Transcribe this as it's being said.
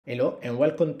Hello and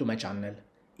welcome to my channel.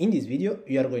 In this video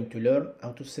you are going to learn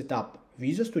how to set up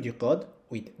Visual Studio Code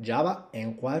with Java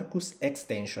and Quarkus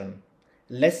extension.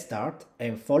 Let's start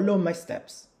and follow my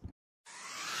steps.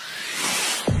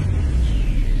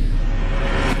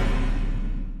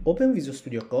 Open Visual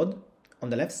Studio Code. On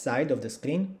the left side of the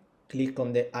screen, click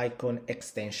on the icon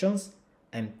Extensions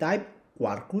and type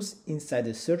Quarkus inside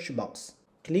the search box.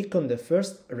 Click on the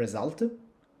first result.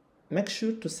 Make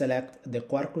sure to select the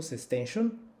Quarkus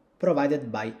extension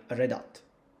provided by Red Hat.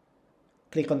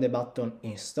 Click on the button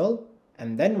Install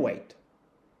and then wait.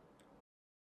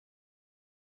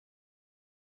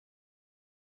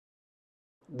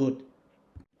 Good.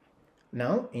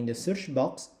 Now in the search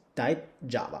box type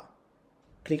Java.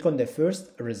 Click on the first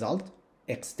result,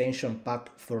 Extension Pack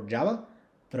for Java,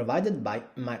 provided by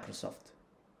Microsoft.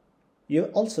 You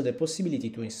have also the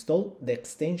possibility to install the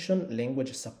extension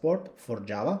language support for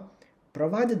Java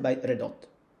provided by Red Hat.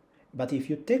 But if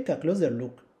you take a closer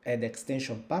look at the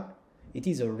extension pack, it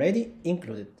is already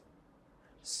included.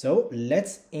 So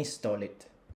let's install it.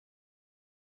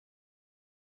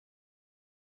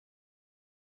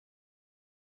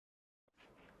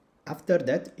 After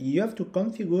that, you have to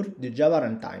configure the Java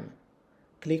runtime.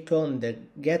 Click on the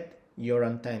Get Your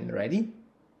Runtime Ready.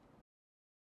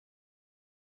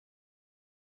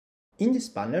 In this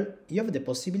panel, you have the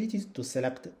possibility to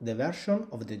select the version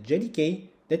of the JDK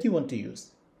that you want to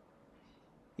use.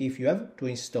 If you have to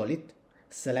install it,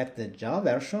 select the Java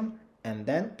version and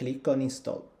then click on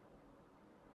Install.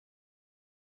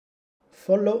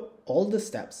 Follow all the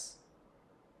steps.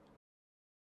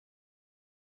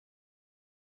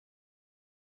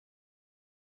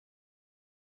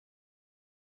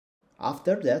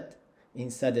 After that,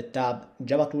 inside the tab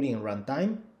Java Tooling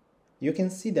Runtime, you can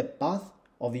see the path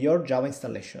of your Java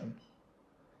installation.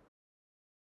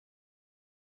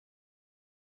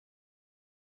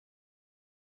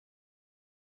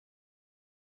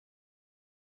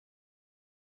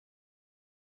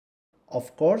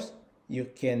 Of course, you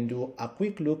can do a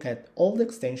quick look at all the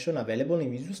extensions available in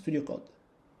Visual Studio Code.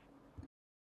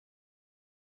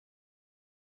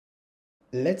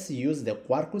 Let's use the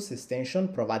Quarkus extension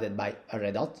provided by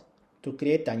Red Hat to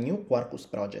create a new Quarkus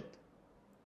project.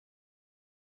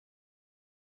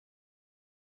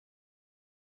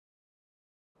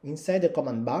 Inside the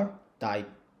command bar, type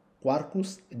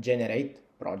Quarkus generate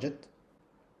project,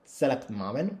 select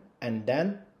Maven, and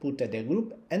then put the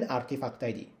group and artifact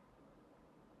ID.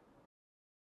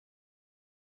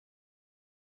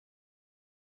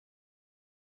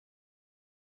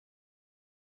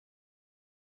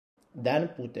 Then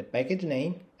put the package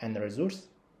name and resource.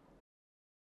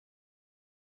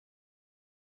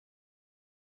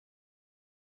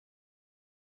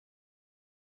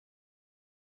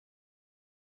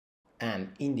 And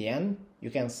in the end, you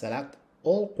can select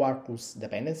all Quarkus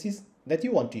dependencies that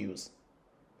you want to use.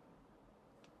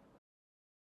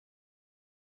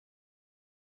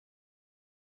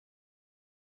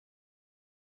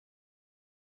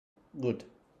 Good.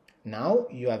 Now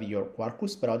you have your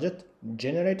Quarkus project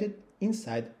generated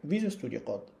inside Visual Studio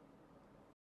Code.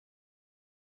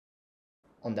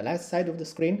 On the left side of the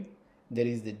screen, there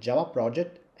is the Java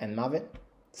project and Maven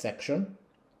section.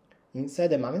 Inside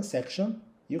the Maven section,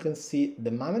 you can see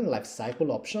the Maven lifecycle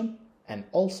option and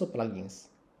also plugins.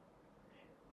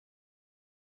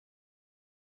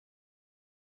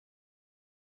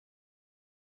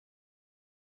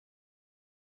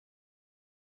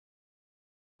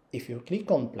 If you click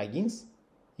on plugins,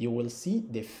 you will see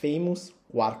the famous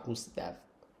Quarkus dev.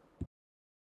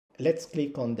 Let's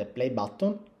click on the play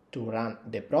button to run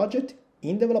the project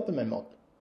in development mode.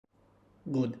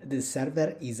 Good, the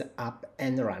server is up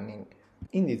and running.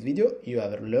 In this video, you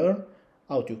have learned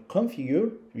how to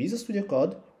configure Visual Studio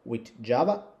Code with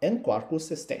Java and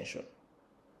Quarkus extension.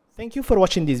 Thank you for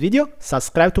watching this video.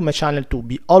 Subscribe to my channel to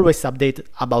be always updated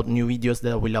about new videos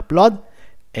that I will upload.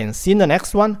 And see you in the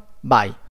next one. Bye.